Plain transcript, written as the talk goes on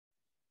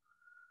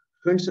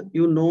Friends,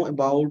 you know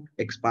about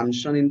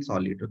expansion in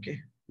solid, okay?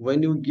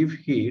 When you give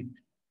heat,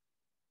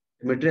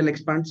 material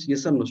expands,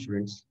 yes or no,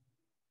 students?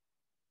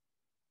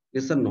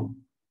 Yes or no,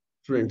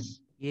 students?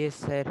 Yes,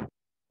 sir.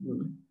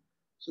 Mm.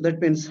 So that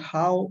means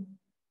how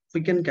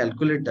we can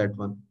calculate that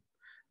one.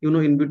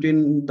 In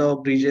between the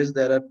bridges,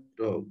 there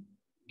are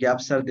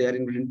gaps are there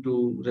in between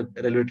two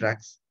railway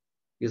tracks.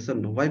 Yes or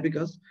no? Why?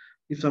 Because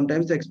if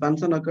sometimes the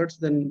expansion occurs,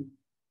 then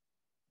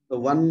the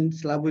one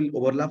slab will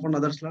overlap on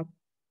other slab,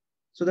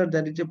 so that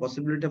there is a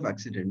possibility of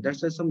accident.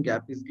 That's why some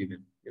gap is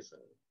given. Yes, sir.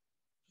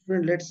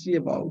 Friend, let's see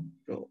about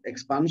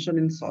expansion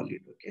in solid.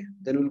 Okay,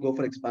 then we'll go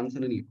for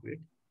expansion in liquid.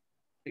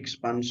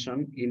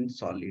 Expansion in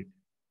solid.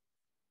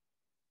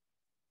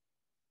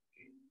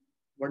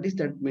 What is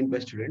that meant by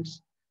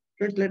students?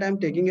 Friends, let I'm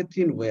taking a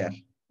thin wire.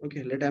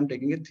 Okay, let I'm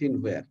taking a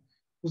thin wire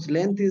whose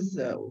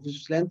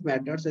length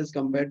matters as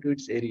compared to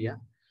its area.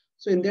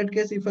 So in that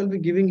case, if I'll be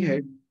giving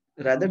head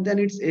rather than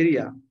its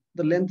area,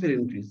 the length will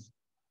increase.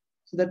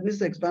 So that means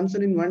the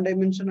expansion in one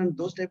dimension, and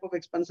those type of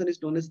expansion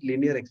is known as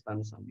linear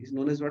expansion. Is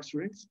known as what,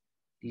 students?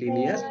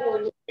 Linear,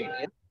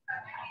 linear,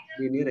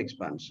 linear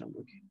expansion.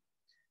 Okay.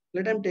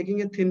 Let I'm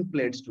taking a thin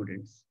plate,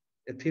 students.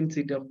 A thin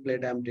sheet of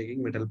plate I'm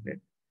taking, metal plate.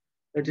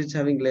 That is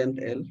having length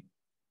L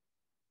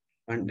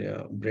and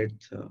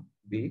breadth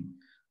B.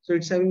 So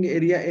it's having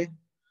area A.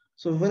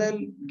 So when I'll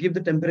give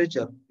the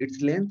temperature,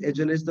 its length as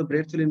well as the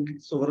breadth will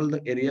increase. So overall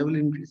the area will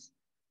increase.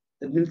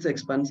 That means the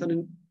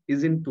expansion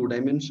is in two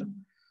dimension.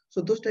 So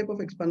those type of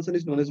expansion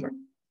is known as what?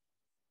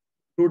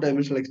 Two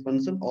dimensional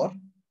expansion or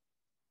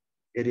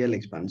areal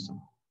expansion.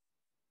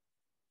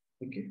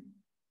 Okay.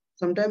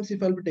 Sometimes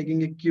if I'll be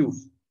taking a cube,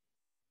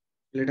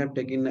 let I'm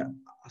taking a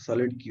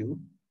solid cube.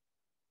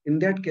 In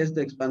that case,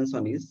 the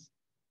expansion is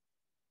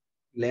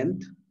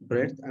length,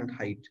 breadth, and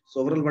height.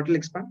 So overall, what will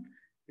expand?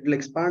 It will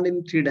expand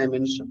in three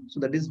dimensions. So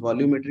that is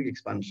volumetric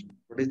expansion.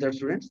 What is that,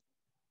 students?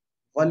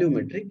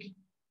 Volumetric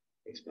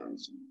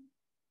expansion.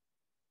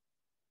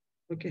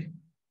 Okay.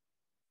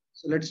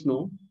 So let's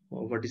know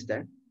what is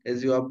that.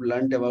 As you have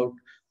learned about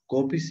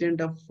coefficient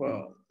of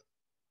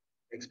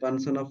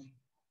expansion of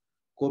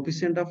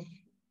coefficient of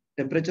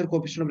temperature,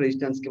 coefficient of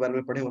resistance के बारे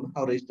में पढ़े हो ना,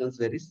 how resistance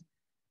varies.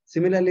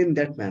 Similarly, in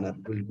that manner,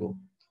 we'll go.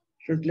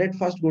 So let's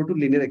first go to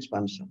linear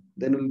expansion.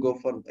 Then we'll go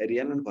for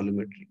areal and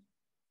volumetric.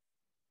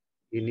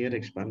 Linear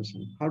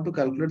expansion. How to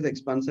calculate the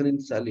expansion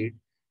in solid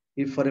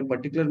if for a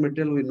particular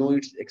material we know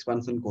its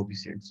expansion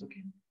coefficients.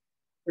 Okay.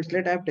 First,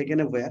 let I have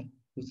taken a wire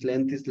whose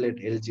length is let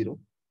L0.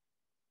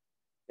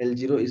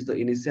 L0 is the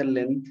initial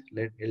length.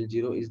 Let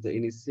L0 is the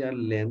initial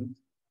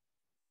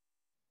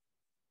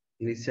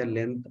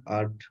length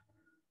at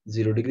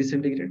 0 degree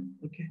centigrade.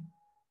 Okay.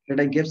 Let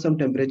I give some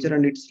temperature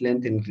and its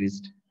length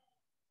increased.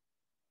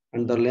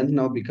 And the length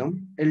now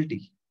become LT.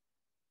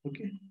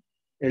 Okay.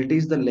 LT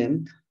is the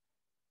length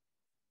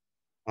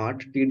at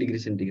T degree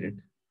centigrade.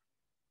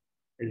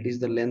 LT is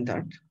the length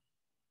at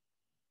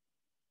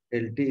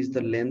LT is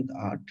the length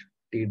at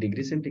T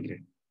degree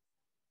centigrade.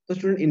 So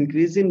student,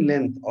 increase in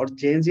length or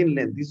change in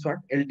length is what?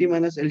 LT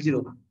minus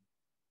L0. Na?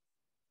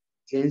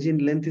 Change in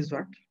length is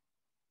what?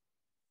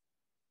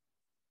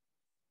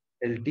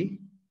 LT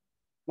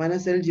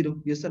minus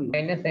L0. Yes or no?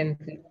 minus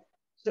NC.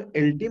 So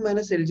LT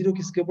minus L0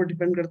 किसके ऊपर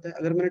depend करता है?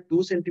 अगर मैंने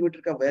 2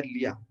 centimetre का wire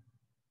लिया,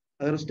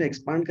 अगर उसने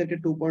एक्सपांड करके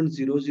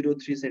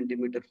 2.003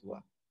 सेंटीमीटर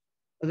हुआ,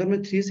 अगर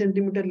मैं 3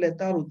 सेंटीमीटर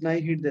लेता और उतना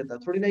ही हीट देता,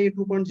 थोड़ी ना ये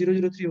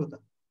 2.003 होता,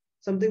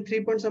 समथिंग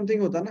 3 पॉइंट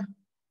समथिंग होता ना.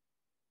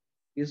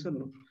 Yes or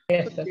no? So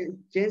Yes, sir.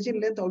 change in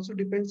length also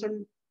depends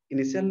on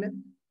initial length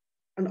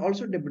and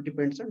also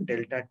depends on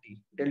delta T.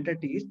 Delta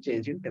T is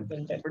change in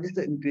temperature. What is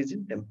the increase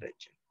in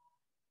temperature?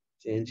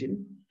 Change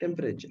in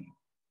temperature.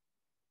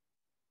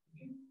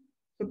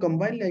 So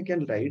combined I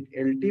can write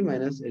LT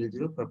minus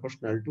L0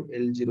 proportional to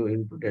L0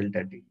 into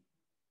delta T.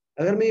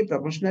 अगर मैं ये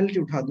proportionality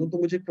उठा दूं तो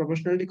मुझे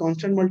proportionality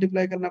constant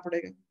multiply करना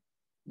पड़ेगा.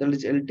 That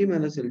is LT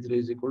minus L0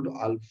 is equal to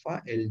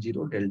alpha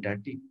L0 delta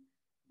T.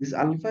 This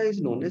alpha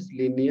is known as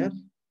linear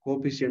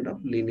coefficient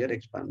of linear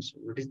expansion.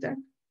 What is that?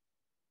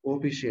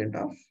 Coefficient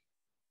of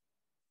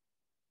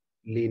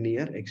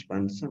linear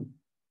expansion.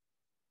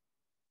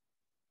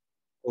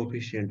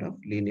 Coefficient of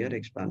linear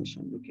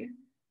expansion. Okay,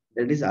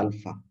 that is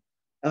alpha.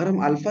 अगर हम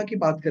alpha की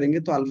बात करेंगे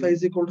तो alpha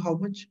is equal to how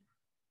much?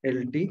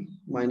 LT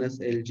minus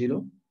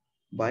L0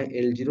 by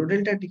L0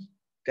 delta T.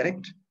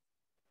 Correct?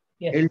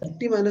 Yes, sir.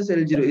 LT minus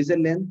L0 is a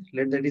length.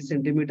 Let that is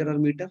centimeter or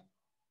meter.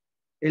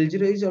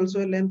 L0 is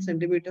also a length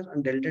centimeter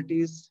and delta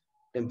T is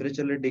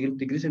temperature let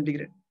degree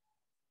centigrade.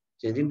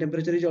 Change in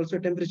temperature is also a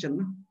temperature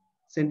ना.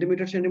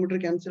 Centimetre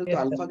cancel तो Yes,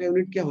 sir. Alpha का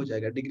unit क्या हो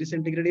जाएगा? Degree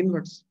centigrade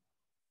inverse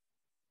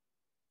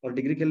और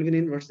degree kelvin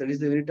inverse. That is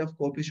the unit of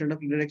coefficient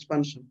of linear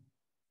expansion.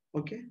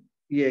 Okay,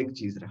 ये एक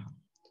चीज रहा.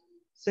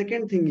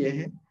 सेकंड थिंग ये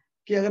है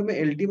कि अगर मैं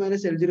LT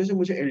माइनस L0 से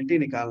मुझे LT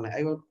निकालना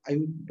है, I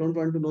don't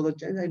want to know the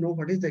change, I know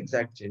what is the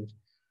exact change.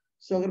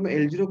 सो अगर मैं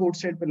L0 को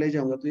आउटसाइड पर ले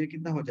जाऊंगा तो ये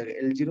कितना हो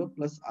जाएगा? L0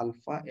 plus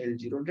alpha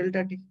L0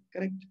 delta T.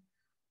 Correct.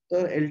 तो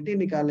अगर LT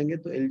निकालेंगे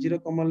तो L0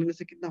 कॉमन लेने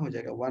से कितना हो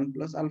जाएगा? 1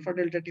 प्लस अल्फा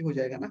डेल्टा टी हो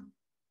जाएगा ना.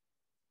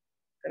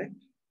 करेक्ट.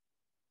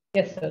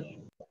 Yes, sir.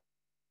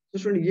 तो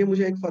स्टूडेंट ये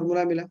मुझे एक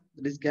फॉर्मूला मिला,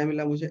 क्या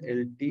मिला मुझे,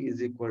 L T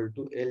is equal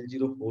to L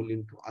zero whole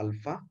into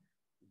alpha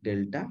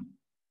delta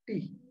T.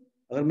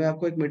 अगर मैं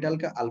आपको एक मेटल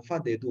का अल्फा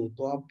दे दूं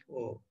तो आप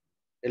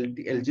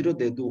एल जीरो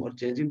दे दूं और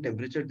चेंज इन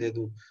टेम्परेचर दे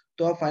दूं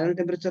तो आप फाइनल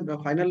टेम्परेचर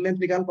फाइनल लेंथ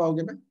निकाल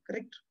पाओगे ना,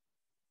 correct?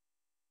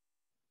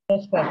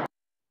 Yes, sir.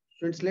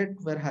 Students, let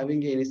we're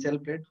having a initial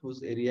plate whose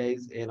area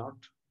is a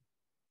naught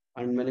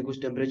and मैंने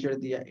कुछ टेम्परेचर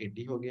दिया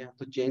 80 हो गया,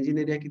 तो चेंज इन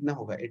एरिया कितना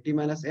होगा, 80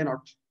 माइनस ए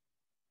नॉट।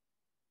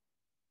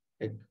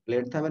 एक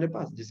प्लेट था मेरे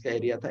पास जिसका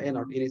एरिया था ए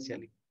नॉट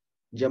इनिशियली,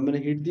 जब मैंने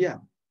हीट दिया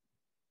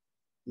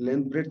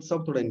लेंथ ब्रेथ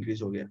सब थोड़ा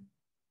इंक्रीज हो गया,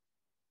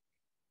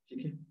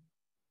 ठीक है,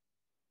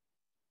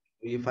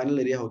 तो ये फाइनल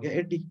एरिया हो गया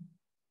 80।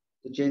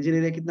 तो चेंज इन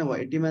एरिया कितना हुआ,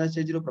 80 minus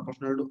A zero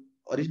proportional to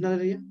original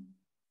area,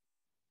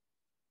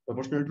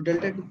 proportional to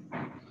delta T.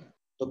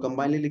 तो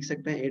कंबाइनली लिख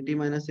सकते हैं 80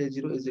 minus A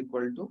zero is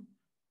equal to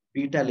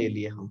beta ले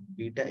लिए हम,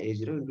 beta A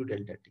zero into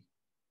delta T.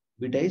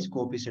 Beta is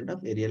coefficient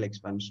of aerial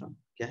expansion,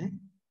 क्या है,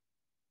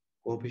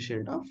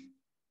 coefficient of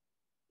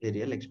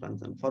aerial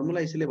expansion. Formula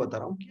इसलिए बता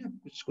रहा हूँ कि आप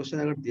कुछ क्वेश्चन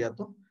अगर दिया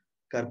तो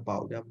कर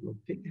पाओगे आप लोग,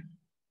 ठीक है।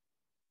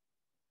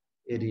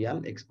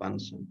 Aerial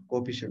expansion,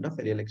 coefficient of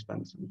aerial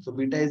expansion, so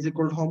beta is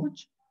equal to how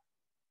much,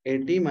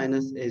 80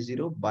 minus A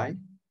zero by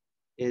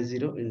A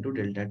zero into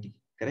delta T,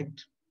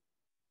 correct.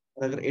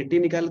 और अगर 80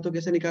 निकाले तो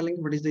कैसे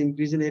निकालेंगे, what is the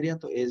increase in area,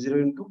 तो ए zero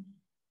into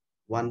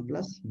 1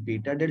 plus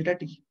beta delta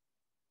T,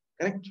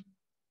 correct.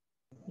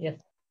 Yes.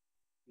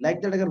 Like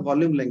that अगर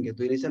volume लेंगे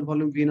तो इनिशियल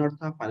वॉल्यूम वी नॉट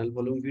था, फाइनल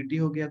वॉल्यूम वी टी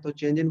हो गया, तो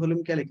चेंज इन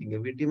वॉल्यूम क्या लिखेंगे,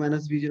 we T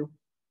minus we zero,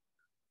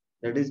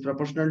 that is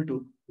proportional to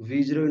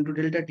we zero into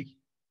delta T.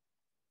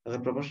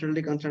 अगर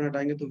प्रोपोर्शनलिटी कांस्टेंट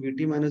हटाएंगे तो we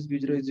T minus we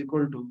zero is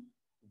equal to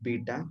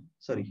beta,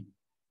 sorry,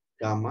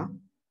 gamma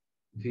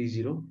we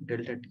zero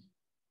delta T.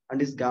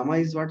 And इस gamma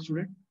is what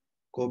student,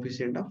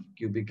 coefficient of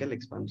cubicle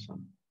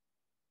expansion,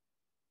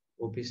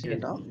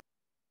 coefficient Yes. Of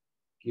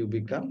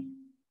cubicle,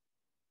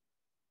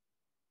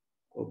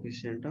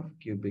 coefficient of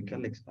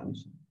cubicle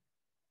expansion,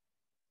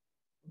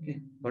 okay,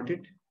 got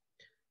it.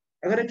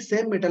 अगर एक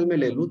same metal में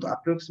ले लूं तो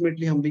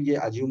approximately हम भी ये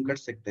अज्यूम कर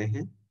सकते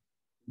हैं,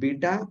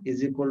 beta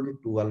is equal to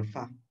 2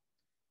 alpha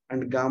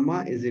and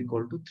gamma is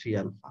equal to 3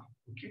 alpha,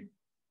 okay.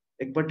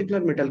 एक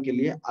पर्टिकुलर मेटल के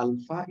लिए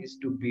alpha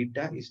is to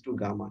beta is to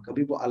gamma,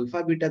 कभी वो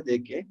अल्फा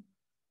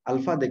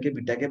देके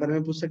बीटा के बारे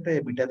में पूछ सकता है,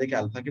 या बीटा देके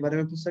अल्फा के बारे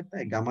में पूछ सकता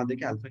है, गामा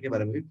देके अल्फा के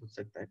बारे में भी पूछ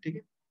सकता है, ठीक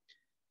है।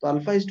 तो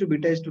alpha is to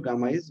beta is to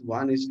gamma is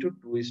 1 is to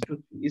 2 is to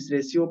 3, इस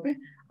रेशियो पे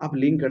आप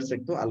लिंक कर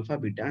सकते हो अल्फा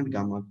बीटा एंड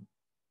गामा को,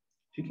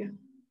 ठीक है।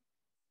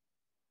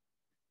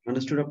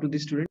 Understood up to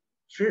this student?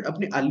 Student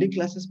अपनी अर्ली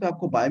क्लासेस पे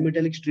आपको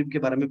बायोमेटेलिक स्ट्रिप के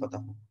बारे में पता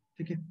हो,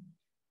 ठीक है।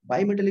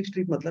 बायोमेटेलिक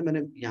स्ट्रिप मतलब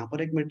मैंने यहाँ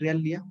पर एक मटेरियल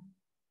लिया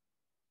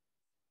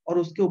और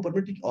उसके ऊपर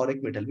में ठीक और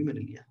एक मेटल भी मैंने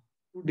लिया,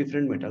 टू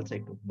डिफरेंट मेटल्स है,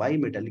 टू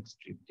बायोमेटेलिक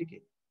स्ट्रिप, ठीक है।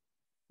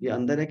 ये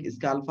अंदर एक,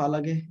 इसका अल्फा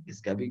अलग है,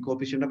 इसका भी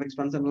कोएफिशिएंट ऑफ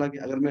एक्सपेंशन अलग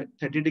है। अगर मैं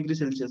 30 डिग्री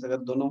सेल्सियस, अगर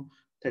दोनों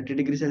 30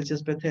 डिग्री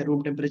सेल्सियस पे थे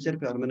रूम टेम्परेचर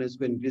पे और मैंने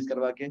इसको इंक्रीज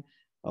करवा के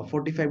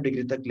 45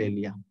 डिग्री तक ले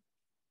लिया,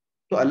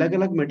 तो अलग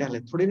अलग मेटल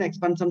है, थोड़ी ना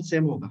एक्सपेंशन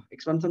सेम होगा,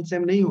 एक्सपेंशन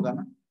सेम नहीं होगा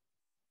ना,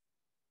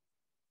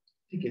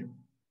 ठीक है।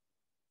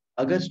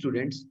 अगर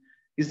स्टूडेंट्स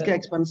इसका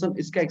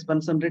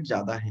एक्सपेंशन रेट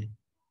ज्यादा है,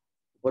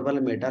 ऊपर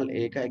वाले मेटल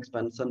ए का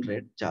एक्सपेंशन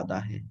रेट ज्यादा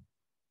है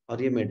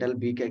और ये मेटल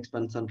बी का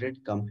एक्सपेंशन रेट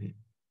कम है,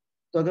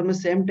 तो अगर मैं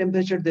सेम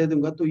टेम्परेचर दे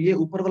दूंगा तो ये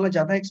ऊपर वाला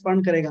ज्यादा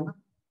एक्सपांड करेगा ना,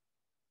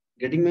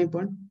 getting my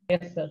point.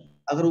 Yes, sir.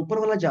 अगर ऊपर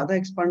वाला ज्यादा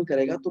एक्सपांड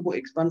करेगा तो वो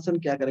एक्सपांशन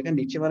क्या करेगा,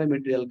 नीचे वाले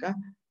मटेरियल का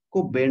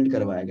को बेंड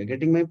करवाएगा,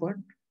 गेटिंग माय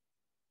पॉइंट।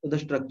 तो the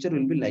structure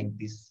will be like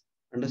this,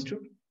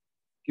 understood,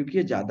 क्योंकि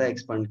ये ज्यादा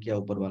एक्सपांड किया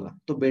ऊपर वाला,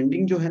 तो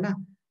बेंडिंग जो है ना,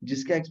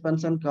 जिसका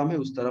एक्सपेंशन कम है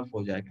उस तरफ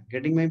हो जाएगा,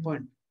 getting my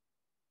point,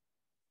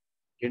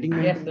 getting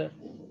my Yes, point.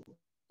 sir.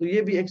 तो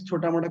ये भी एक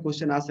छोटा मोटा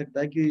क्वेश्चन आ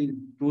सकता है कि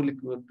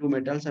to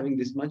metals having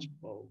this much,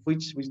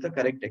 which the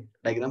correct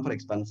diagram for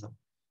expansion.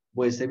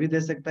 वो ऐसे भी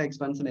दे सकता है,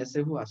 एक्सपेंशन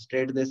ऐसे हुआ,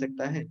 स्ट्रेट दे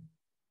सकता है,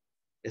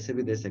 ऐसे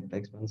भी दे सकता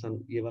है एक्सपेंशन,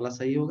 ये वाला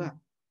सही होगा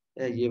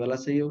या ये वाला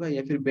सही होगा,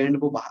 या फिर बेंड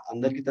वो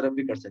अंदर की तरफ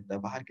भी कर सकता है,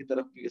 बाहर की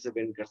तरफ भी ऐसे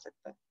बेंड कर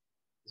सकता है।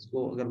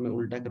 इसको अगर मैं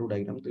उल्टा करूँ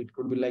डायग्राम तो it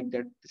could be like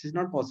that, this is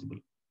not possible.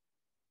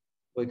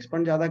 वो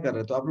एक्सपेंड ज्यादा कर रहे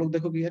हैं तो आप लोग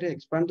देखो कि अरे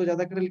एक्सपेंड तो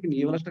ज्यादा कर रहे हैं लेकिन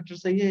ये वाला स्ट्रक्चर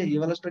सही है, ये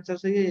वाला स्ट्रक्चर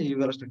सही है, ये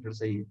वाला स्ट्रक्चर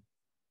सही है,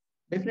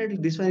 definitely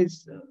this one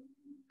is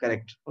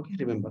correct, okay.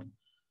 Remember,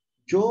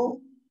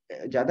 जो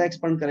ज्यादा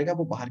एक्सपेंड करेगा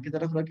वो बाहर की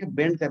तरफ रख के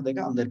बेंड कर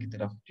देगा अंदर की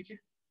तरफ, ठीक है।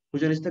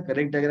 मुझे इसका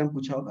करेक्ट डायग्राम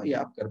पूछा होगा ये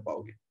आप कर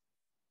पाओगे,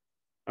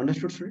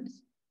 अंडरस्टूड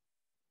स्टूडेंट्स।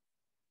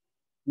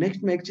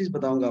 नेक्स्ट मैं एक चीज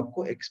बताऊंगा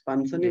आपको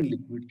एक्सपांशन इन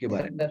लिक्विड के Yes,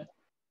 बारे में। sir.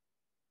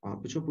 हाँ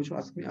पूछो पूछो,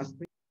 ask me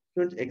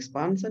students,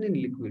 expansion in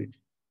liquid.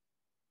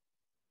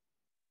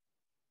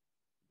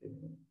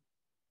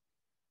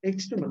 एक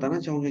चीज मैं बताना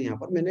चाहूंगा, यहाँ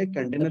पर मैंने एक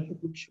कंटेनर Sir, में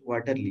कुछ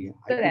वाटर लिया,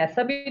 आई सर पुट,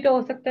 ऐसा भी तो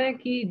हो सकता है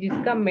कि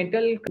जिसका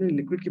मेटल।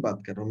 लिक्विड की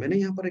बात कर रहा हूँ, मैंने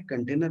यहाँ पर एक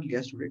कंटेनर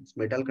लिया स्टूडेंट्स,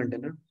 मेटल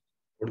कंटेनर,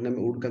 उड़ने में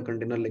वुड का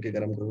कंटेनर लेके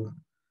गर्म करूंगा,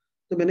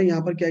 तो मैंने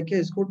यहाँ पर क्या किया,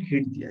 इसको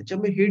हीट दिया,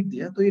 जब मैं हीट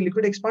दिया तो ये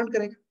लिक्विड एक्सपांड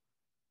करेगा,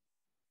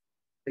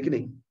 लेकिन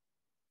नहीं।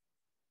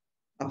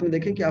 आपने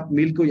देखे कि आप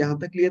मिल्क को यहाँ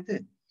तक लिए थे,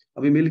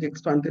 अभी मिल्क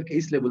एक्सपांड करके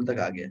इस लेवल तक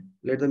आ गया,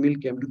 let the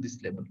milk came to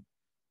this level,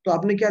 तो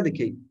आपने क्या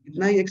देखे,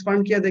 इतना ही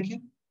एक्सपांड किया देखे,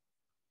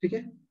 ठीक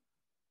है,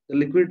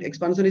 liquid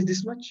expansion is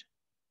this much,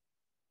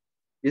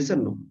 yes और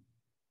नो,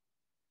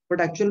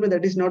 बट एक्चुअल में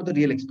that is not the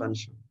real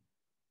expansion,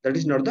 that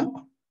is not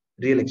the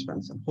real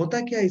expansion. होता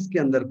क्या है इसके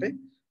अंदर पे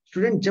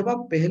स्टूडेंट, जब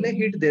आप पहले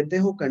हीट देते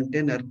हो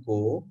कंटेनर को,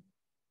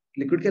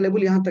 लिक्विड का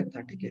लेवल यहां तक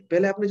था, ठीक है,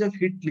 पहले आपने जब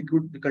हीट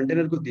लिक्विड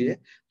कंटेनर को दिए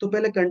तो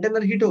पहले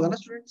कंटेनर हीट होगा ना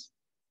स्टूडेंट्स,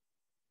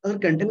 अगर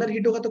कंटेनर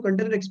हीट होगा तो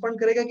कंटेनर एक्सपांड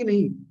करेगा कि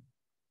नहीं,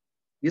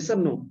 ये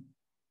सब नो।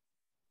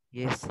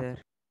 Yes sir.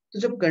 तो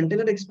जब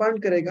कंटेनर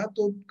एक्सपांड करेगा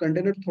तो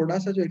कंटेनर थोड़ा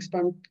सा जो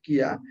एक्सपांड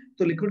किया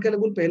तो लिक्विड का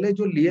लेवल पहले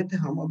जो लिए थे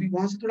हम अभी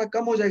वहां से थोड़ा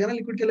कम हो जाएगा ना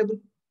लिक्विड का लेवल,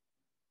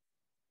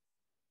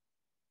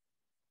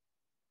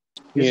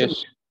 ये सब।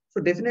 Yes. सो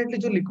डेफिनेटली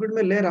जो लिक्विड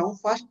में ले रहा हूँ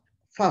fast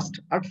fast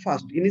at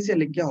fast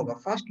initially क्या होगा,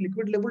 fast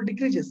liquid level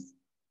decreases,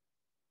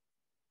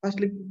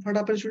 fast what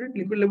happens student,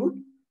 liquid level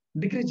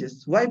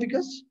decreases, why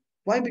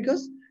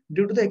because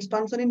due to the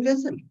expansion in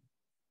vessel,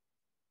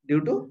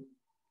 due to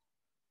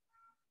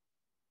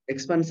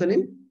expansion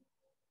in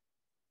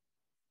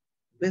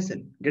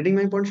vessel, getting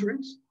my point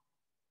students,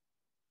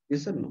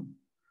 yes or no।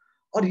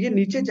 और ये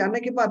नीचे जाने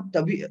के बाद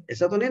तभी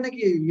ऐसा तो नहीं ना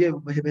कि ये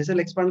वेसल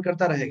एक्सपांड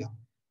करता रहेगा,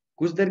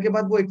 कुछ देर के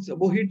बाद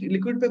वो हीट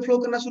लिक्विड पे फ्लो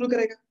करना शुरू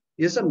करेगा,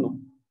 yes or no,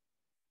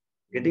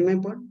 getting my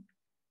point।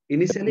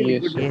 Initially Yes,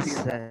 liquid sir. Yes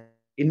level, sir.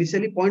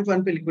 Initially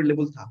 0.1 पे लिक्विड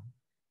लेवल था,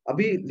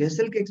 अभी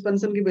वेसल के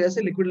एक्सपेंशन की वजह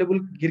से लिक्विड लेवल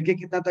गिर के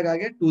कितना तक आ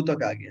गया, 2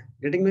 तक आ गया,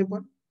 गेटिंग माय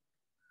पॉइंट।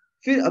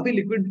 फिर अभी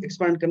लिक्विड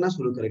एक्सपांड करना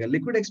शुरू करेगा,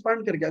 लिक्विड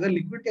एक्सपांड करके अगर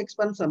लिक्विड का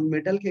एक्सपेंशन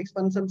मेटल के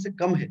एक्सपेंशन से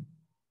कम है,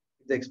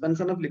 the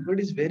expansion of liquid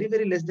is very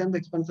very less than the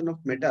expansion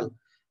of metal,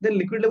 then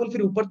liquid level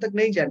फिर ऊपर तक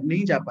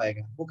नहीं जा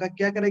पाएगा, वो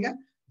क्या करेगा,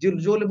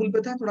 जो लेवल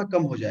पे था थोड़ा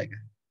कम हो जाएगा,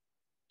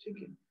 ठीक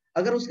है।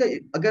 अगर उसका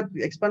अगर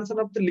expansion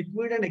of the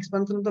liquid and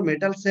expansion of the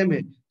metal same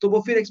है तो वो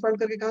फिर एक्सपांड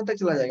करके कहां तक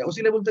चला जाएगा,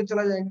 उसी लेवल तक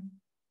चला जाएगा,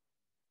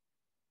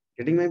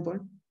 getting my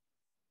point.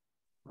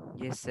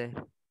 Yes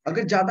sir.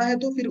 अगर ज्यादा है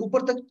तो फिर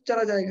ऊपर तक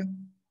चला जाएगा,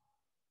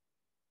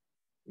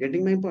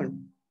 गेटिंग माय पॉइंट।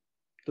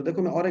 तो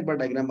देखो मैं और एक बार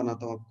डायग्राम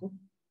बनाता हूँ आपको।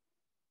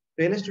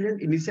 पहले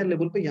स्टूडेंट इनिशियल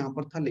लेवल पे यहाँ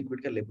पर था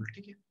लिक्विड का लेवल,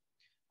 ठीक है,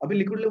 अभी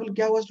लिक्विड लेवल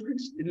क्या हुआ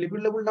students,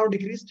 liquid level now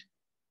decreased,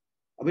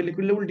 अभी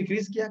लिक्विड लेवल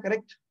डिक्रीज किया,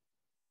 करेक्ट।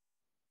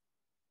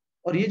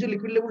 और ये जो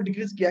लिक्विड लेवल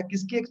डिक्रीज किया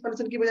किसकी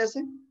एक्सपेंशन की वजह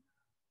से,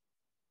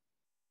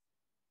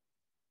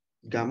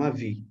 gamma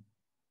we,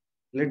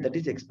 let that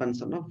is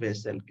expansion of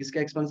vessel,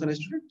 किसका एक्सपेंशन है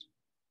स्टूडेंट,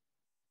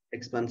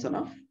 एक्सपेंशन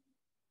ऑफ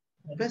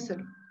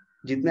वेसल,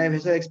 जितना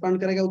वेसल एक्सपांड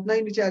करेगा उतना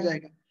ही नीचे आ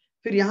जाएगा।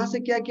 फिर यहां से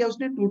क्या किया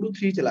उसने, 2 to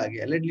 3 चला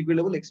गया, लेट लिक्विड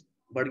लेवल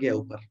बढ़ गया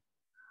ऊपर,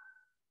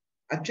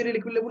 एक्चुअली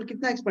लिक्विड लेवल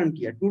कितना एक्सपांड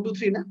किया, 2 to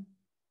 3 ना,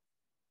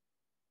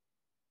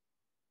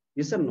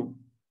 yes or no,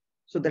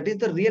 so that is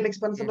the real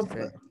expansion yes of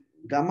sir.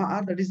 gamma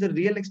r, that is the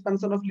real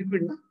expansion of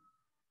liquid ना,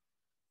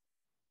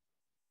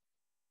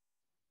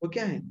 वो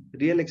क्या है,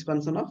 रियल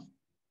एक्सपेंशन ऑफ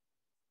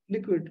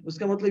लिक्विड,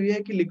 उसका मतलब ये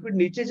है कि लिक्विड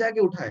नीचे जाके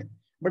उठा है,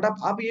 बट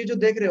आप ये जो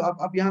देख रहे हो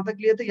आप यहाँ तक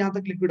लिए थे, यहाँ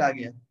तक लिक्विड आ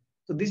गया,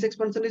 तो this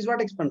expansion is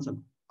what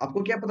expansion,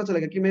 आपको क्या पता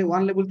चलेगा कि मैं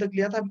 1 लेवल तक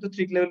लिया था, अभी तो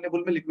 3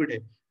 लेवल में लिक्विड है,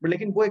 बट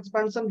लेकिन वो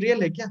एक्सपेंशन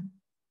रियल है क्या,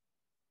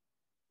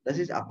 दैट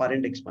इज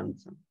अपरेंट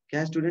एक्सपेंशन, क्या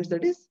है students,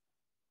 that is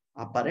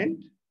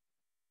apparent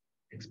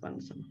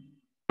expansion,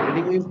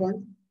 getting my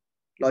point,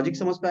 logic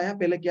समझ पे आया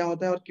पहले क्या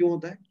होता है और क्यों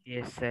होता है।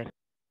 Yes sir.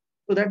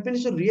 तो दैट मींस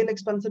जो रियल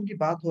एक्सपेंशन की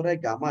बात हो रहा है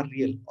गामा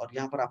रियल, और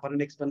यहाँ पर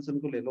अपरेंट एक्सपेंशन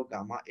को ले लो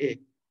गामा ए,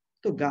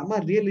 तो gamma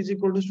real is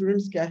equal to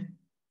students क्या है,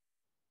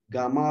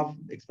 gamma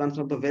of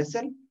expansion of the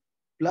vessel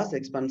plus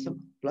expansion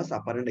plus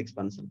apparent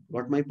expansion,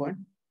 got my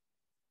point.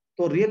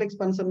 तो रियल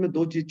एक्सपेंशन में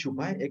दो चीज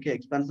छुपा है, एक है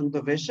एक्सपेंशन ऑफ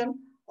द वेसल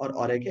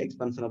और एक है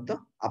expansion of the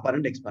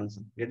apparent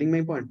expansion, getting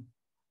my point,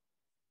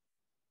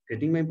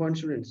 getting my point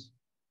students.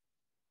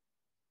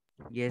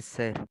 Yes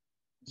sir.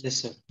 Yes,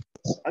 sir.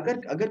 अगर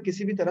अगर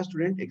किसी भी तरह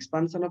स्टूडेंट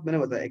एक्सपेंशन ऑफ, मैंने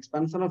बताया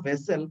expansion of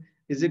vessel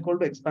is equal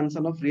to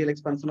expansion of real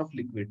expansion of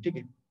liquid, ठीक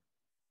है,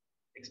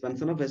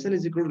 expansion of vessel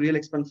is equal to real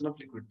expansion of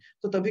liquid,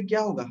 तो तभी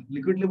क्या होगा,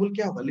 लिक्विड लेवल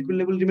क्या होगा, लिक्विड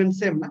लेवल रिमेन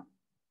सेम ना,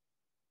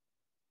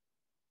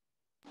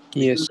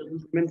 liquid Yes. Level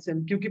remain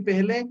same, क्योंकि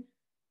पहले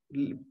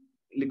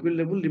liquid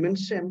level remain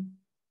same,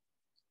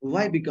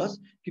 why because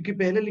क्योंकि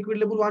पहले लिक्विड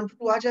लेवल 1 to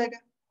 2 आ जाएगा,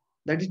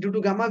 that is due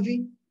to gamma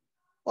we,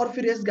 और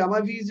फिर S gamma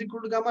we is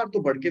equal to gamma, तो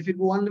बढ़ के फिर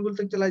वो 1 लेवल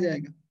तक चला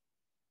जाएगा,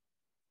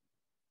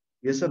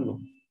 ये सर नो।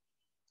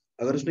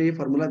 अगर उसने ये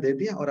फॉर्मूला दे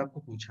दिया और आपको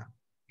पूछा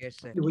yes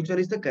sir. which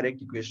one is the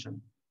correct equation,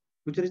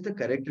 which one is the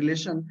correct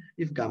relation,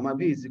 if gamma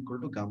v is equal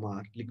to gamma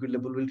r, liquid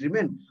level will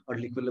remain or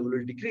liquid level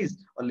will decrease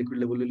or liquid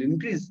level will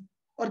increase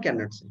or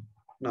cannot say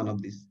none of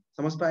this।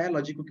 समझ पाया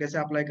logic को कैसे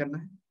apply करना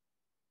है,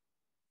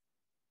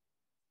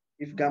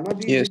 if gamma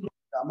v is Yes. equal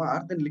to gamma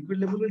r then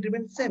liquid level will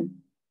remain same,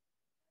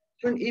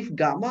 so if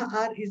gamma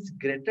r is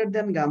greater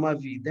than gamma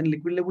v then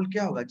liquid level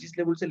क्या होगा, जिस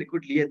level से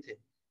लिक्विड लिए थे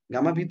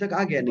gamma v तक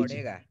आ गया नीचे,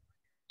 बढ़ेगा।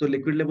 तो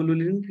liquid level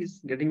will increase,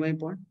 getting my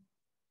point,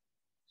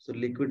 so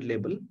liquid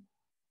level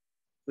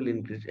will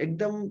increase,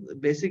 एकदम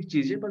बेसिक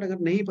चीज है, बट अगर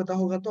नहीं पता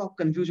होगा तो आप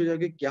कंफ्यूज हो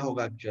जाओगे क्या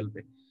होगा एक्चुअल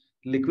पे,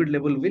 liquid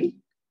level will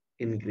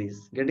increase,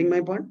 getting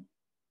my point,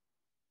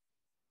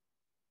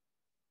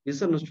 yes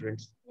sir no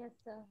students. Yes,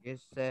 sir.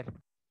 Yes sir.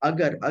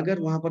 अगर अगर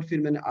वहां पर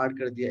फिर मैंने ऐड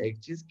कर दिया एक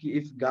चीज कि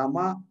if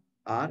gamma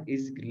are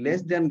is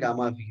less than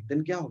gamma we,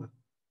 then क्या होगा?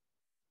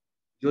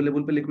 जो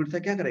लेवल पे लिक्विड था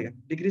क्या करेगा?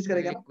 डिक्रीज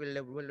करेगा ना। Liquid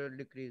level will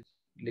decrease.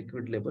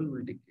 Liquid level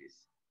will decrease.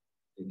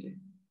 ठीक है,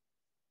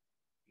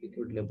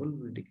 लिक्विड लेवल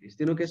विल डिक्रीज।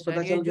 तीनों केस पता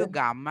सर ये चल जो गया।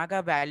 गामा का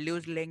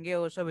वैल्यूज लेंगे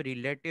वो सब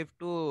रिलेटिव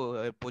टू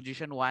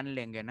पोजीशन 1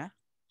 लेंगे ना?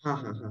 हाँ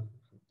हाँ हाँ,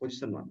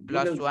 पोजिशन वन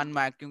प्लस मतलब।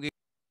 1 क्योंकि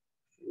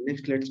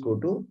next let's go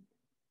to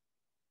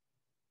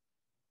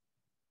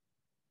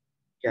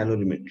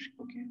calorimetry.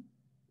 Okay,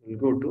 will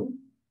go to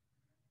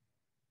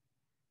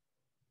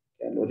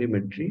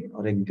calorimetry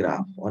और एक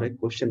ग्राफ और एक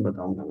क्वेश्चन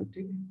बताऊंगा मैं,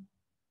 ठीक है?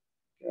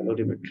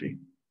 कैलोरीमेट्री।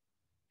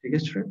 ठीक है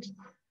स्टूडेंट्स।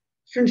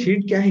 स्टूडेंट्स,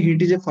 हीट क्या है?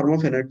 Heat is a form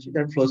of energy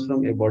that flows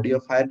from a body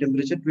of higher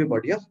temperature to a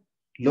body of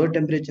lower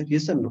temperature,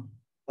 yes और नो?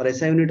 और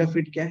ऐसा यूनिट ऑफ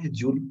हीट क्या है?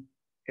 Joule.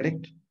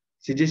 Correct.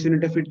 CGS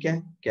unit of heat क्या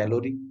है?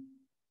 Calorie.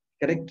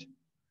 Correct.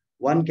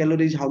 1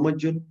 calorie is how much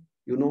joule?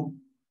 You know,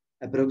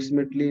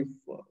 approximately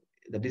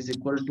that is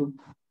equal to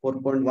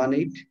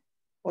 4.18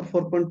 और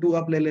 4.2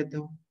 आप ले लेते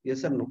हो,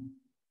 yes or no?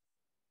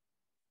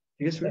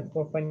 ठीक है sir student,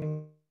 4.9।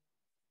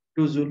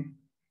 2 joule।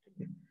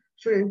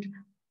 Student,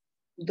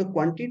 the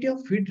quantity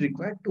of heat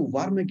required to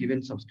warm a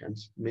given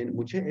substance, मैं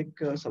मुझे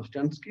एक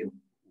सब्सटेंस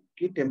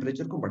की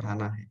टेम्परेचर को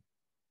बढ़ाना है,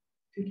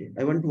 ठीक है?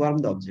 I want to warm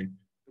the object,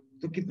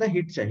 तो कितना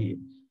हीट चाहिए?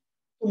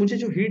 तो मुझे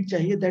जो हीट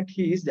चाहिए that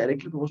he is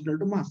directly proportional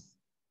to mass.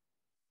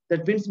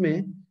 That means मैं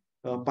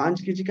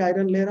 5 kg का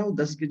आयरन ले रहा हूँ,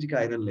 10 kg का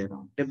आयरन ले रहा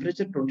हूँ,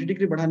 टेम्परेचर 20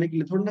 डिग्री बढ़ाने के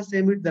लिए थोड़ा ना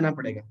सेम हीट देना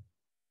पड़ेगा।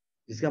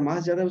 जिसका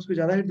मास ज्यादा है उसको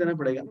ज्यादा हीट देना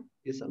पड़ेगा ना,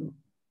 ये सब।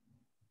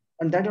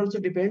 And that also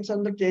depends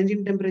on the change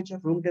in temperature.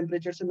 Room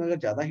temperature से मैं अगर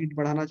ज्यादा हीट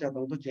बढ़ाना चाहता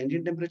हूँ तो change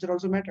in temperature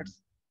also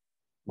matters,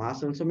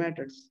 mass also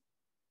matters,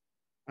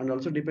 and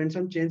also depends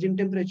on change in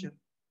temperature.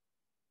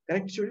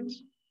 Correct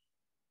students?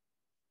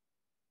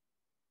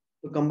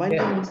 तो कंबाइन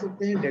यस हम लिख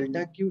सकते हैं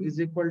delta Q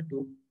is equal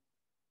to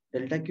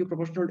delta Q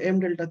proportional M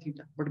delta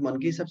theta, but मन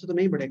के हिसाब से तो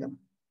नहीं बढ़ेगा ना।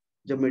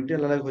 जब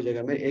मटेरियल अलग हो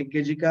जाएगा, मैं 1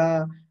 kg का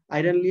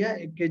आयरन लिया,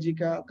 1 kg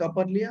का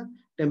कॉपर लिया,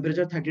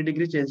 टेम्परेचर 30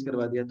 डिग्री चेंज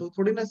करवा दिया, तो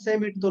थोड़ी ना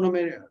सेम हीट दोनों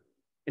में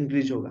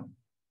इंक्रीज होगा।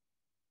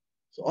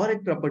 So, और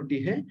एक प्रॉपर्टी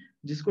है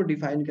जिसको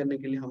डिफाइन करने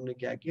के लिए हमने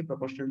क्या किया,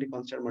 प्रोपोर्शनलिटी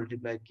कांस्टेंट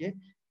मल्टीप्लाई किए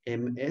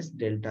M S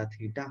delta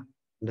theta.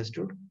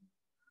 Understood?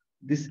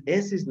 This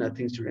S is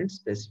nothing student,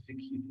 specific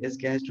heat. S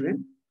क्या है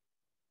student?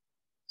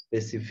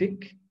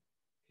 Specific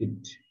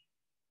heat.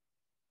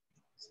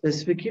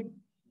 Specific heat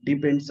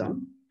depends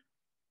on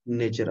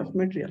nature of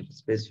material.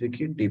 Specific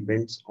heat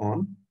depends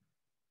on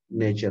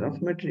nature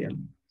of material.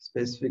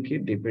 Specific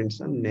heat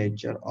depends on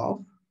nature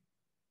of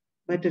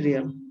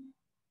material.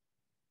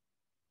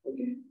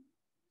 Okay.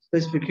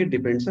 Specific heat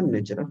depends on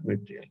nature of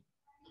material.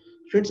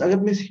 Friends, अगर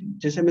मैं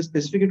जैसे मैं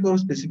specific heat को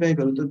specify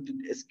करूं तो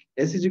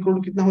S is equal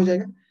to कितना हो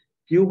जाएगा?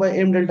 Q by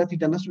M delta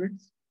theta ना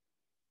students?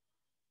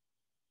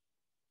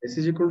 S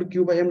is equal to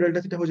Q by M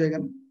delta theta हो जाएगा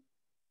ना?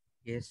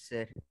 Yes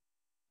sir.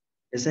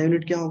 ऐसा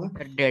यूनिट क्या होगा?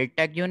 सर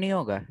डेल्टा क्यों नहीं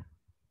होगा?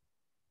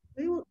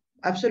 नहीं, वो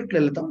एब्सोल्यूट ले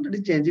लेता हूँ, that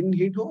is change in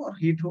heat हो और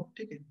हीट हो,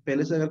 ठीक है?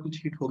 पहले से अगर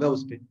कुछ हीट होगा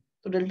उस पे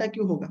तो डेल्टा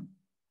क्यू होगा,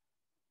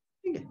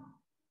 ठीक है?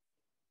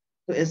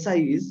 तो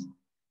एसआई इज,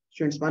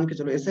 स्टूडेंट्स मान के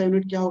चलो, एसआई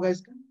यूनिट क्या होगा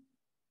इसका?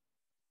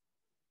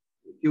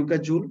 क्यू का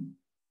जूल,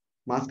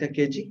 मास का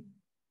केजी,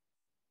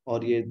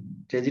 और ये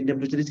change in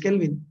temperature is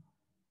kelvin.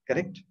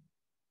 Correct.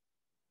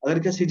 अगर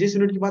क्या सीजीएस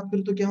यूनिट की बात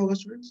करूं तो क्या होगा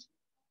स्टूडेंट्स?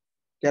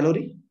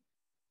 कैलोरी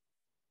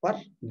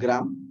पर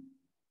ग्राम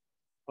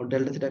और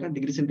डेल्टा थीटा का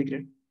डिग्री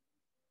सेंटीग्रेड।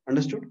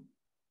 अंडरस्टूड?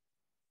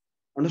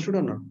 अंडरस्टूड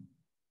और नॉट?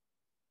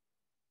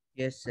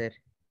 Yes sir.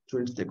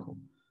 स्टूडेंट्स देखो,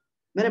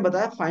 मैंने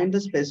बताया find the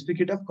specific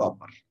heat of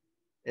copper.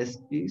 S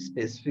की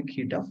स्पेसिफिक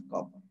हीट ऑफ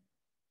कॉपर,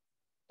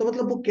 तो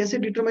मतलब वो कैसे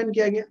डिटरमाइन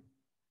किया गया?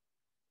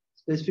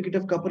 स्पेसिफिक हीट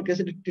ऑफ कॉपर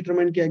कैसे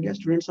डिटरमाइन किया गया?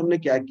 स्टूडेंट्स हमने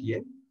क्या किया,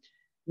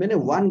 मैंने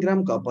 1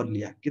 ग्राम कॉपर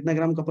लिया। कितना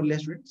ग्राम कॉपर लिया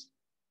स्टूडेंट्स?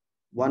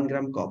 1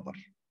 gram copper.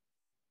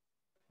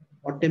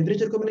 और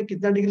टेम्परेचर को मैंने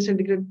कितना डिग्री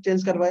सेंटीग्रेड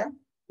चेंज करवाया?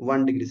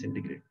 1 डिग्री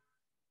सेंटीग्रेड।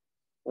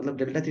 मतलब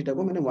डेल्टा थीटा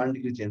को मैंने 1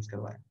 डिग्री चेंज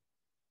करवाया,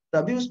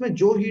 तभी उसमें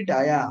जो हीट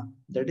आया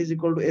that is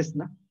equal to S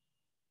ना।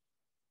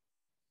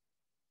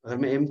 अगर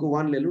मैं एम को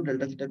 1 ले लूं,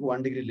 डेल्टा थीटा को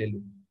 1 डिग्री ले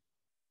लूं,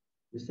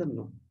 sir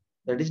no,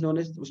 that is known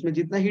as, उसमें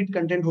जितना हीट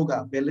कंटेंट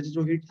होगा, पहले से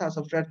जो हीट था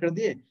सब्सट्रैक्ट कर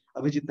दिए,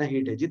 अभी जितना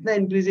हीट है, जितना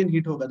इंक्रीज इन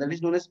हीट होगा that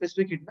is known as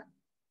specific heat ना।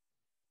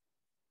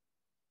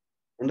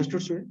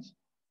 Understood students?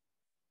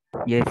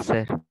 Yes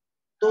sir.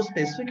 So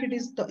specific heat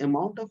is the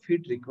amount of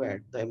heat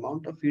required, the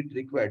amount of heat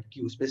required,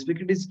 Q.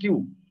 Specific heat is Q,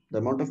 the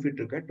amount of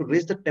heat required to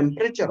raise the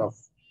temperature of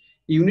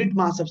unit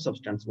mass of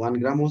substance. 1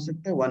 ग्राम हो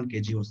सकता है, 1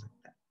 kg हो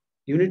सकता है.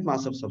 Unit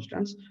mass of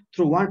substance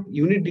through 1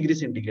 unit degree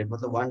centigrade,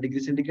 मतलब 1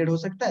 degree centigrade हो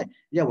सकता है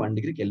या 1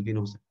 डिग्री केल्विन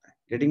हो सकता है.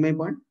 Getting my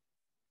point?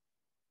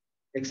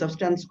 एक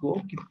सब्सटेंस को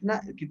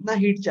कितना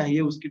कितना हीट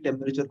चाहिए उसकी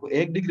टेम्परेचर को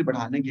 1 डिग्री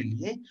बढ़ाने के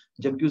लिए,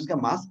 जबकि उसका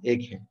मास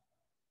 1 है.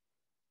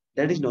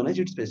 That is known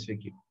as its specific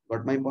heat.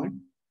 Got my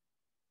point?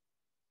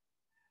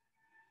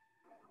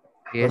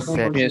 Yes Got my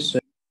sir. point? Yes sir.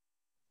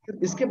 फिर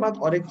इसके बाद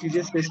और एक चीज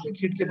है,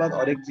 स्पेसिफिक हीट के बाद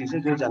और एक चीज है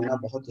जो जानना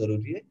बहुत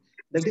जरूरी है,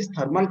 दैट इज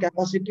थर्मल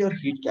कैपेसिटी और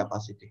हीट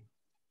कैपेसिटी.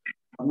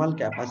 थर्मल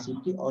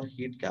कैपेसिटी और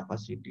हीट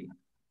कैपेसिटी,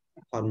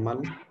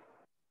 थर्मल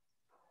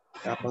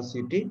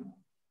कैपेसिटी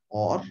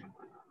और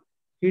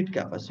हीट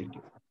कैपेसिटी,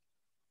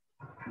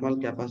 थर्मल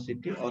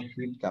कैपेसिटी और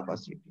heat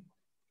capacity.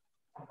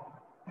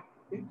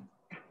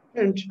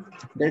 And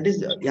that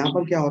is, यहाँ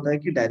पर क्या होता है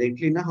कि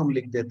डायरेक्टली ना हम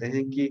लिख देते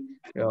हैं कि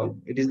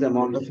it is the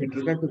amount of heat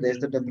required to raise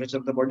the temperature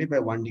of the body by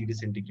 1 degree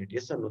centigrade.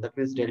 Yes sir no, that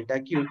means delta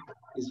Q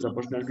is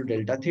proportional to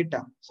delta theta.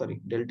 Sorry,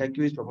 delta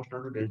q is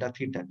proportional to delta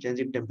theta, change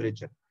in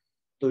temperature.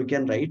 So we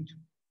can write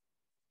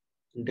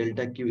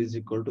delta q is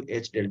equal to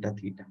h delta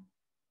theta.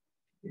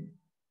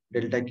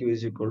 Delta q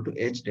is equal to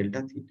h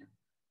delta theta.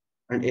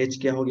 And h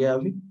क्या हो गया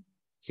अभी?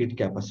 Heat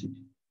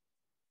capacity.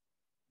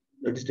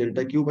 That is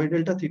delta q by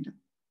delta theta.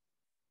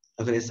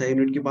 अगर SI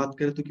unit की बात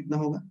करें तो कितना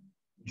होगा?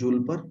 जूल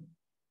पर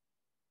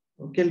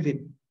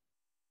केल्विन।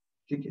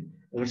 ठीक है,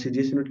 अगर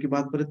सीजीएस यूनिट की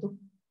बात करें तो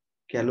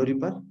कैलोरी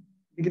पर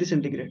degree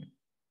centigrade.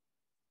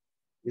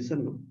 Yes or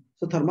no?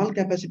 So thermal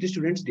capacity,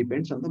 students,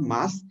 depends on the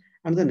mass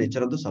and the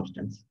nature of the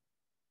substance.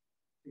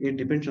 It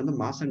depends on the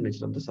mass and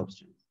nature of the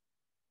substance.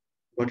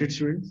 Got it,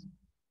 students?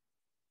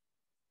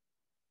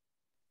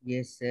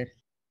 Yes, sir.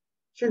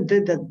 So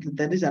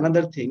that is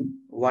another thing,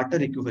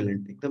 water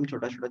equivalent. एकदम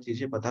छोटा छोटा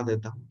चीजें बता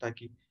देता हूँ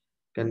ताकि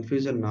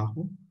confusion ना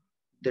हो।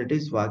 That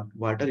is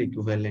water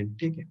equivalent.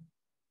 ठीक है,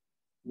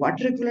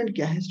 water equivalent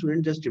क्या है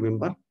student? Just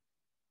remember,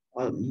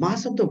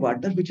 mass of the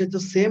water which has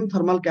the same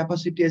thermal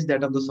capacity as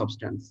that of the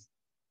substance.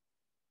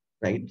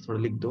 Right? थोड़ा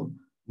लिख दो,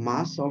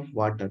 mass of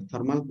water,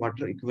 thermal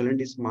water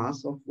equivalent is mass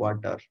of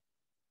water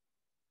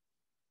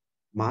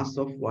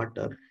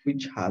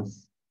which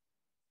has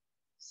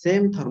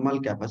same thermal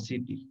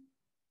capacity,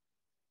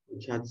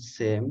 which has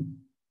same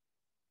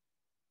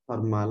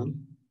thermal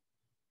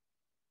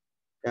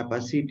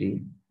capacity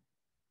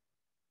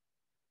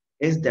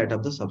is that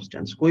of the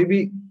substance. कोई भी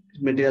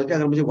material का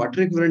अगर मुझे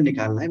water equivalent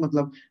निकालना है,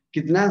 मतलब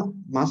कितना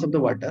mass of the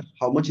water,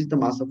 how much is the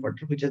mass of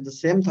water which has the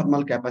same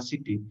thermal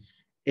capacity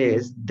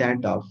is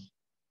that of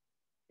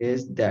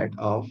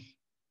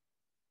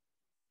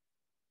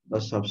the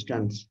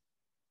substance,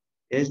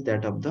 is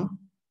that of the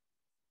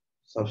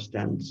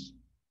substance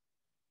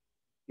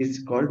is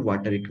called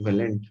water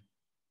equivalent,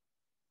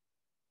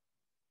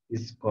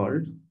 is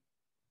called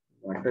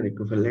water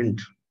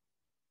equivalent,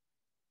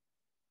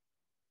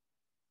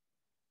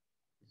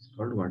 is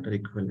called water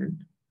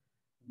equivalent.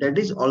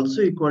 That is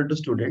also equal to,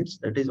 students,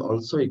 that is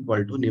also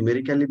equal to,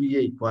 numerically भी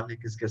ये equal है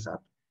किसके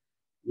साथ?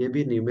 ये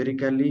भी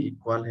numerically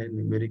equal है,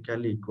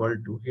 numerically equal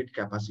to heat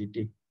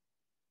capacity,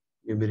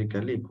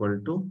 numerically equal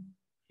to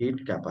heat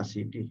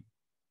capacity,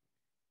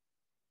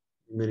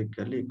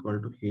 numerically equal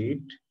to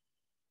heat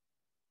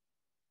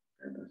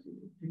capacity.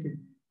 ठीक है,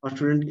 और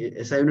स्टूडेंट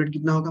ऐसा यूनिट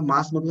कितना होगा?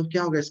 मास मतलब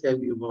क्या होगा इसका?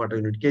 वाटर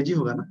यूनिट केजी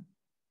होगा ना?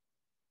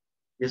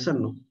 यस और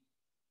नो?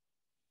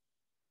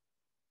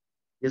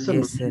 यस और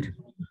नो? Yes, sir.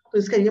 तो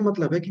इसका ये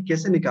मतलब है कि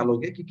कैसे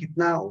निकालोगे कि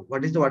कितना,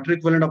 what is the water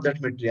equivalent of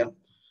that material?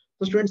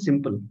 तो स्टूडेंट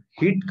सिंपल,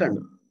 हीट कन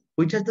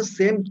which has the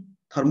same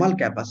thermal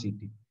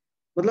capacity,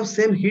 मतलब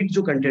सेम हीट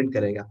जो कंटेंट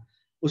करेगा,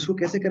 उसको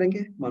कैसे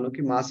करेंगे? मानो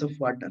कि mass of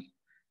water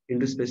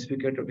into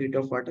specific heat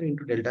of water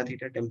into delta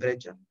theta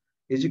temperature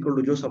is equal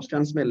to जो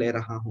सब्सटेंस में ले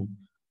रहा हूँ,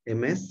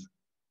 ms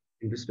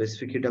into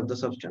specific heat of the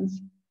substance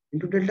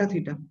into delta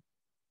theta.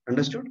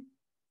 Understood?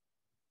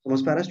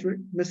 समझ पा रहा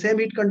स्टूडेंट? मैं सेम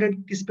हीट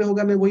कंटेंट किस पे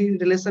होगा, मैं वही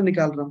रिलेशन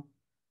निकाल रहा हूँ।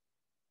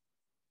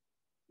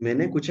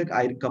 मैंने कुछ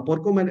एक कपर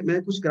को मैंने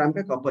कुछ ग्राम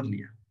का कपर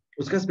लिया,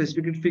 उसका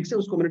स्पेसिफिक फिक्स है,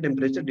 उसको मैंने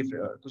टेम्परेचर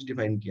कुछ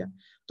डिफाइन किया,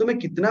 तो मैं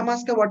कितना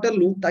मास का वाटर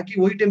लूं ताकि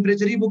वही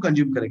टेम्परेचर ही वो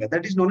कंज्यूम करेगा,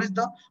 that is known as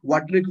the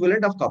water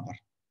equivalent of copper.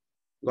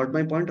 Got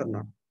my point और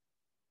नॉट?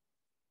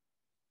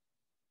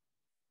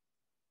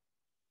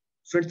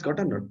 स्टूडेंट्स गॉट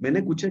और नॉट?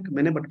 मैंने कुछ एक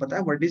मैंने बट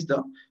बताया what is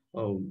the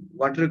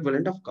water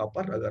equivalent of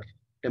copper अगर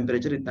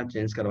टेम्परेचर इतना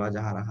चेंज करवा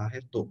जा रहा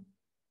है तो।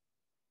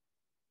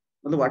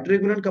 मतलब वाटर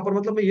इक्विवेलेंट कॉपर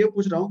मतलब मैं ये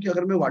पूछ रहा हूँ कि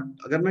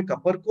अगर मैं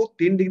कॉपर को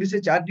 3 डिग्री से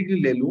 4 डिग्री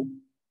ले लूं,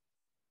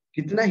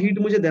 कितना हीट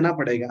मुझे देना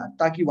पड़ेगा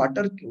ताकि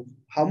water,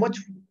 how much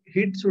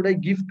heat should I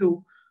give to,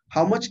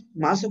 how much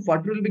mass of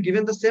water will be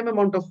given the same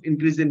amount of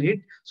increase in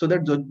heat, so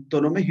that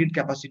दोनों में हीट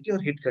कैपेसिटी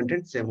और हीट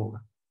कंटेंट सेम होगा।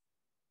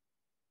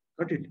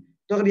 Got it?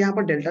 तो अगर यहाँ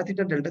पर delta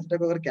theta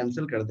को अगर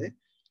कैंसिल कर दे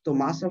तो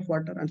mass of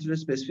water and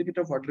specific heat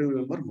of water,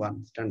 remember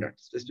 1 standard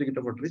specific heat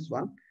of water is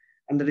 1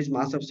 and that is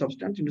mass of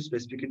substance into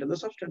specific heat of the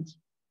substance.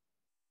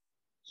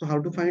 So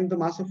how to find the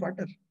mass of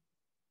water?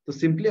 तो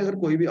simply अगर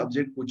कोई भी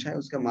object पूछा है,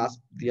 उसका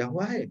मास दिया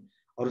हुआ है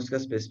और उसका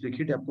स्पेसिफिक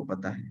हीट आपको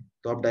पता है,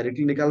 तो आप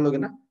डायरेक्टली निकाल लोगे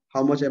ना,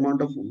 how much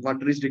amount of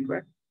water is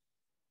required.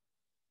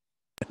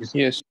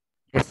 Yes.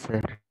 Yes,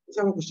 sir.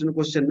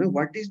 Question में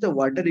what is the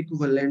water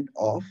equivalent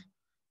of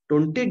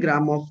 20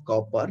 gram of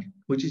copper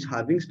which is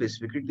having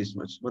specific heat this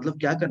much, मतलब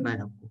क्या करना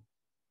है आपको?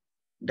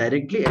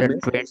 डायरेक्टली Sir,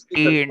 एमएस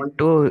 20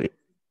 into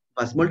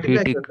बस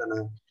multiply heat. कर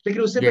देना है,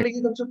 लेकिन उससे Yes. पहले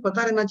कि कम से कम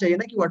पता रहना चाहिए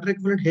ना कि वाटर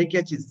इक्विवेलेंट है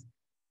क्या चीज।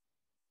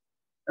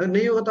 अगर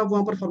नहीं होगा तो आप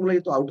वहां पर फॉर्मूला, ये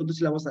तो आउट ऑफ द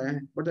सिलेबस आया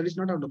है, but that is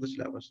not out of the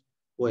syllabus,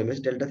 वो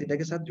एमएस डेल्टा थीटा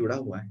के साथ जुड़ा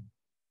हुआ है।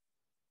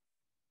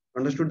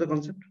 Understood the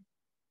concept?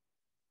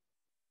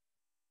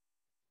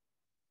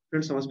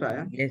 फ्रेंड समझ पे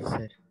आया? Yes,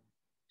 sir.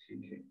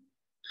 ठीक है,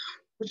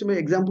 कुछ मैं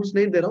एग्जांपल्स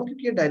नहीं दे रहा हूँ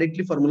क्योंकि ये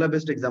डायरेक्टली फॉर्मूला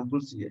बेस्ड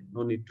एग्जांपल्स ही है,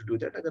 no need to do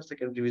that. अगर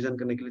सेकंड रिवीजन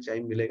करने के लिए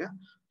टाइम मिलेगा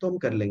तो हम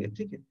कर लेंगे,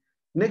 ठीक है।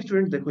 नेक्स्ट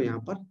स्टूडेंट देखो यहाँ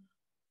पर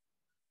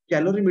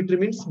calorimeter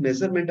means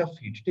measurement of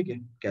heat, ठीक है।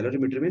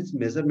 Calorimeter means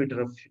measurement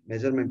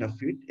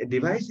of heat. A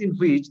device in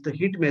which the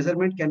heat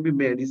measurement can be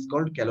made is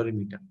called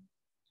calorimeter.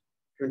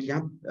 Friends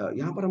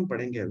यहाँ पर हम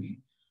पढ़ेंगे अभी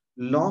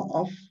law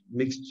of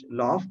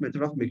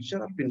method of mixture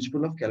और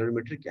प्रिंसिपल ऑफ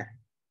कैलोरीमेट्री क्या है।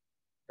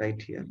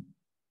 Right here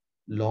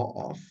law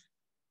of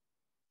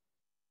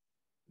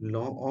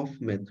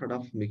method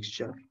of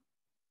mixture,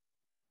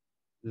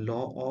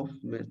 law of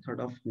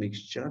method of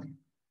mixture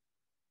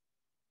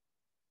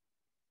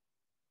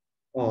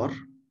और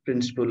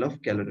principle of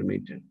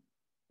कैलोरीमेटर,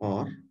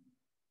 और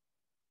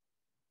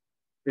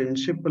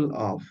प्रिंसिपल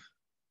ऑफ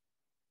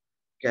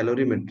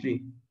कैलोरीमेट्री,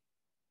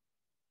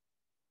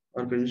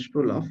 और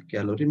principle of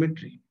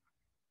calorimetry.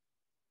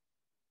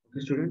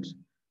 Students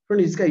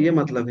friend इसका ये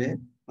मतलब है,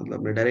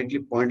 मतलब मैं डायरेक्टली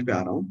पॉइंट पे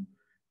आ रहा हूँ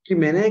कि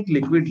मैंने एक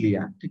लिक्विड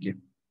लिया, ठीक है।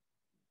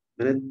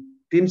 मैंने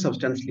 3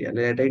 सब्सटेंस लिया,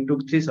 आई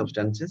टुक 3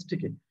 सब्सटेंसेस,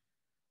 ठीक है।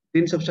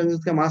 3 सब्सटेंसेस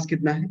का मास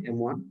कितना है,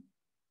 m1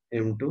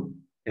 m2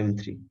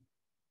 m3,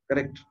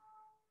 करेक्ट।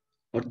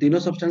 और तीनों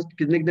सब्सटेंस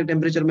कितने कितने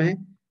टेम्परेचर में है,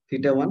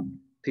 θ1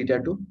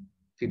 θ2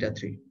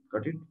 θ3,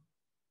 got it,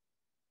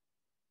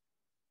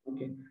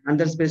 okay.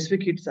 And the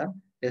specific heats are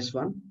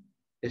S1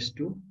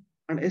 S2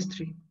 and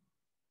S3।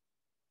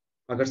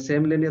 अगर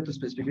सेम ले लिया तो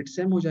स्पेसिफिक हीट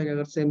सेम हो जाएगा।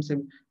 अगर same same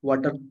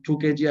water 2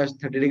 kg eight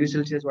 30 degree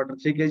Celsius, water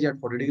 3 kg eight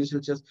 40 degree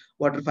Celsius,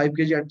 water 5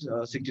 kg eight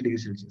 60 degree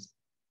Celsius,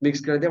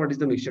 mix कर दिया, what is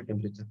the mixture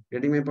temperature,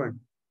 getting my point,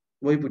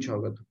 वही पूछा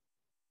होगा।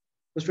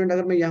 तो स्टूडेंट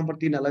अगर मैं यहाँ पर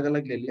 3 अलग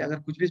अलग ले लिया, अगर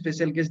कुछ भी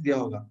स्पेशल केस दिया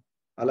होगा,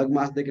 अलग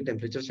मास दे के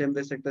टेम्परेचर सेम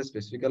दे सकता है,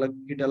 स्पेसिफिक अलग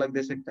हीट अलग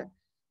दे सकता है।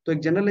 तो एक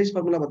जनरलाइज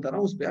फॉर्मूला बता रहा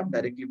हूँ, उस पर आप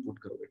डायरेक्टली पुट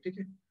करोगे, ठीक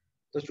है।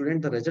 तो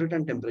स्टूडेंट द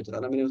रिजल्टेंट टेम्परेचर,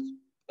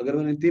 अगर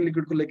मैंने 3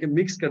 लिक्विड को लेके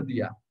मिक्स कर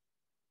दिया,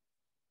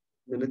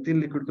 मैंने 3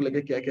 लिक्विड को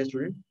लेके क्या किया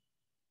स्टूडेंट,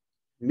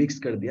 मिक्स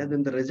कर दिया,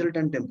 then the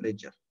resultant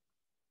temperature,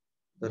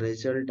 the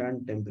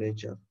resultant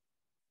temperature,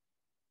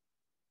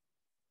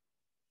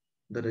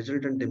 the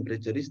resultant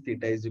temperature is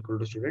theta is equal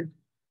to student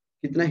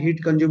कितना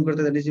हीट कंज्यूम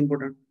करता है, that is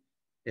important.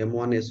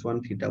 m1 s1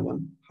 θ1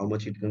 how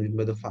much heat consume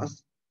by the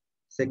first,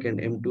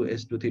 second m2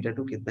 s2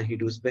 θ2 कितना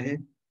heat उस पे है,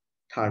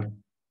 third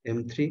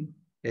m3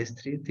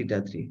 s3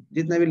 θ3।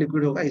 जितना भी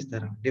liquid होगा इस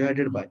तरह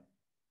डिवाइडेड बाय,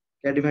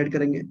 क्या डिवाइड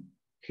करेंगे,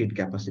 हीट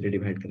कैपेसिटी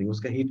डिवाइड करेंगे।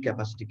 उसका हीट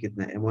कैपेसिटी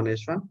कितना है, m1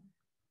 s1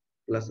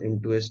 plus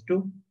m2 s2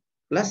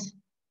 plus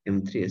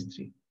m3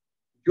 s3।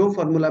 जो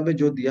फॉर्मूला में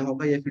जो दिया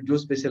होगा या फिर जो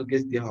स्पेशल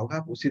केस दिया होगा,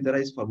 आप उसी तरह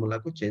इस फॉर्मूला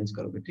को चेंज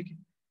करोगे, ठीक है।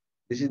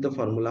 This is the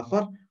formula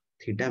for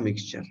theta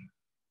mixture,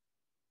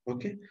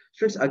 okay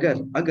students. अगर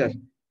अगर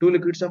two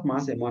liquids of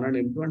mass m1 and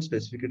m2 and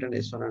specific heat and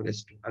s1 and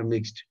s2 are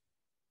mixed,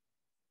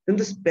 then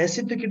the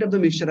specific heat of the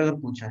mixture अगर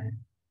पूछा है,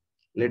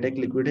 late एक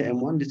liquid है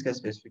m1 जिसका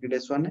specific heat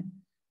s1 है,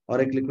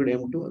 और एक liquid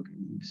m2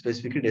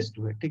 specific heat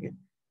s2 है, ठीक है।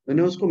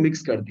 मैंने उसको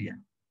मिक्स कर दिया,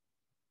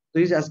 तो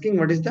is asking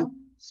what is the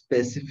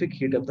specific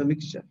heat of the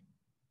mixture,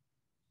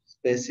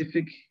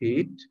 specific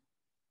heat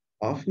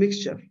of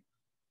mixture.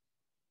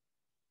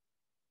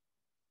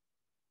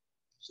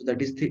 So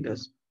that is theta.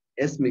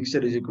 S mixture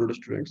is equal to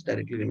students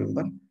directly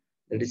remember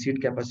that is heat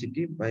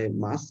capacity by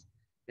mass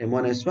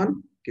m1 s1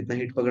 कितना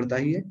heat पकड़ता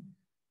ही है,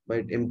 by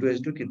m2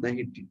 s2 कितना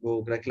heat वो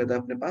रख लेता है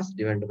अपने पास,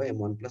 divide by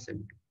m1 plus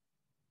m2।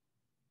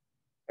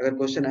 अगर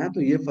क्वेश्चन आया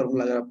तो ये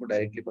फॉर्मूला अगर आपको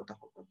डायरेक्टली पता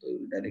होगा तो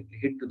directly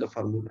hit to the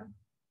formula,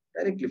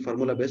 directly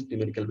formula based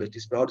numerical based,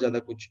 इस पर और ज्यादा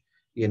कुछ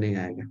ये नहीं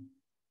आएगा।